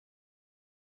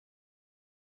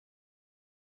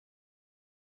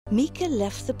Mikel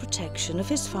left the protection of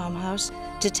his farmhouse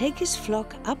to take his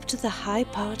flock up to the high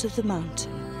part of the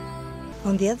mountain.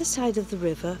 On the other side of the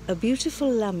river, a beautiful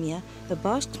lamia, a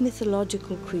Basque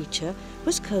mythological creature,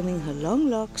 was combing her long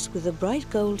locks with a bright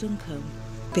golden comb.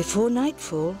 Before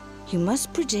nightfall, you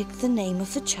must predict the name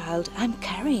of the child I'm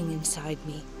carrying inside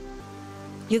me.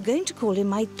 You're going to call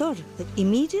him Aitor.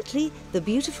 Immediately, the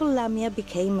beautiful lamia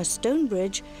became a stone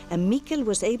bridge and Mikel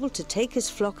was able to take his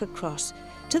flock across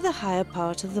to the higher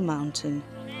part of the mountain.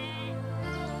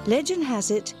 Legend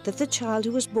has it that the child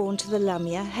who was born to the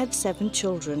lamia had 7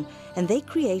 children, and they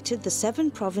created the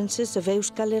 7 provinces of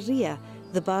Euskal Herria,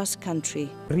 the Basque country.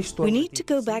 We need to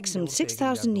go back some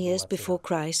 6,000 years before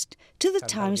Christ, to the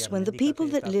times when the people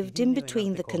that lived in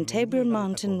between the Cantabrian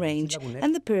mountain range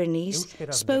and the Pyrenees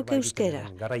spoke Euskera.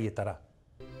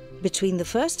 Between the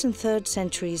 1st and 3rd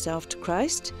centuries after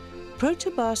Christ,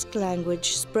 Proto-Basque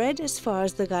language spread as far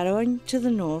as the Garonne to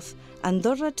the north,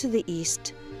 Andorra to the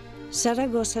east,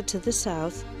 Saragossa to the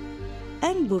south,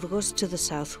 and Burgos to the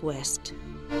southwest.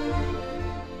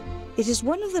 It is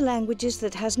one of the languages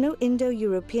that has no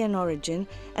Indo-European origin,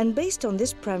 and based on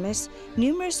this premise,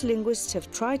 numerous linguists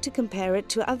have tried to compare it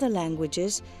to other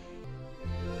languages.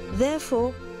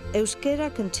 Therefore, Euskera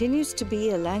continues to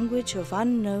be a language of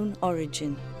unknown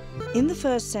origin. In the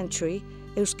 1st century,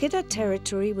 Euskera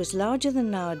territory was larger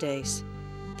than nowadays.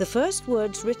 The first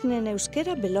words written in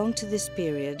Euskera belong to this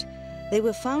period. They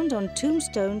were found on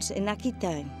tombstones in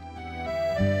Aquitaine.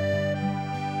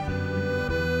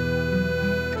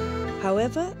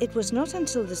 However, it was not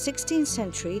until the 16th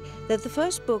century that the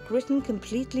first book written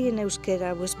completely in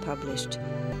Euskera was published.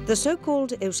 The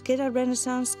so-called Euskera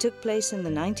Renaissance took place in the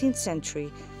 19th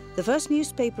century. The first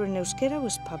newspaper in Euskera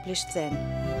was published then.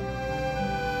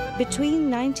 Between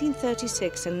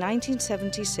 1936 and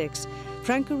 1976,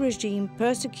 Franco regime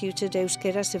persecuted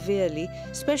Euskera severely,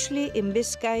 especially in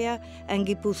Vizcaya and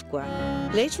Gipuzkoa.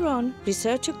 Later on,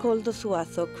 researcher Koldo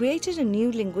Zuazo created a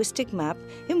new linguistic map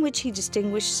in which he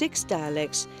distinguished 6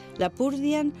 dialects: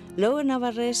 Lapurdian, Lower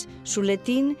Navarrese,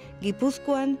 Suletin,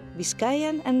 Gipuzkoan,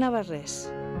 Vizcayan and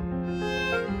Navarrese.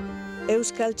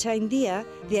 Euskaltzaindia,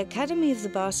 the Academy of the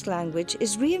Basque language,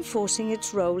 is reinforcing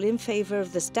its role in favor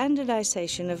of the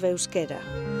standardization of Euskera.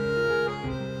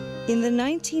 In the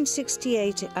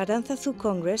 1968 Arantzazu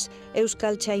Congress,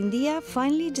 Euskaltzaindia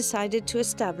finally decided to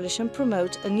establish and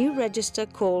promote a new register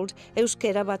called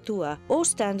Euskera Batua, or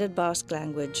Standard Basque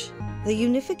Language. The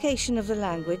unification of the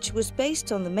language was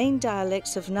based on the main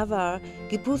dialects of Navarre,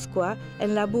 Gipuzkoa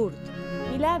and Lapurd.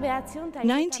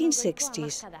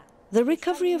 1960s. The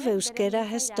recovery of Euskera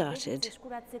has started.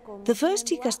 The first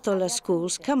Ikastola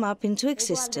schools come up into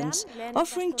existence,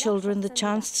 offering children the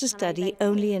chance to study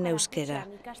only in Euskera.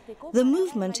 The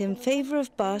movement in favor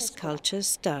of Basque culture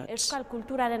starts. The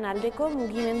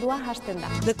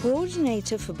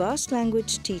coordinator for Basque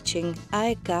language teaching,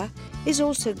 AEK, is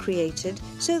also created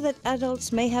so that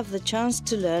adults may have the chance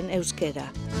to learn Euskera.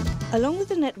 Along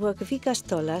with a network of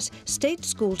Ikastolas, state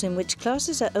schools in which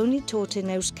classes are only taught in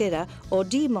Euskera or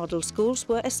D-model schools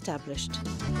were established.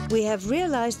 We have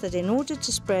realized that in order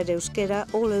to spread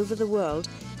Euskera all over the world,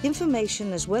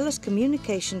 information as well as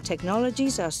communication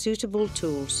technologies are suitable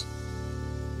tools.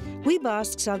 We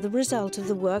Basques are the result of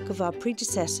the work of our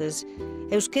predecessors.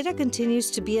 Euskera continues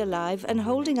to be alive, and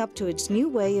holding up to its new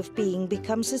way of being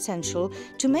becomes essential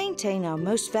to maintain our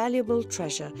most valuable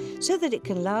treasure so that it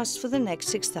can last for the next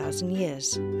 6,000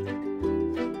 years.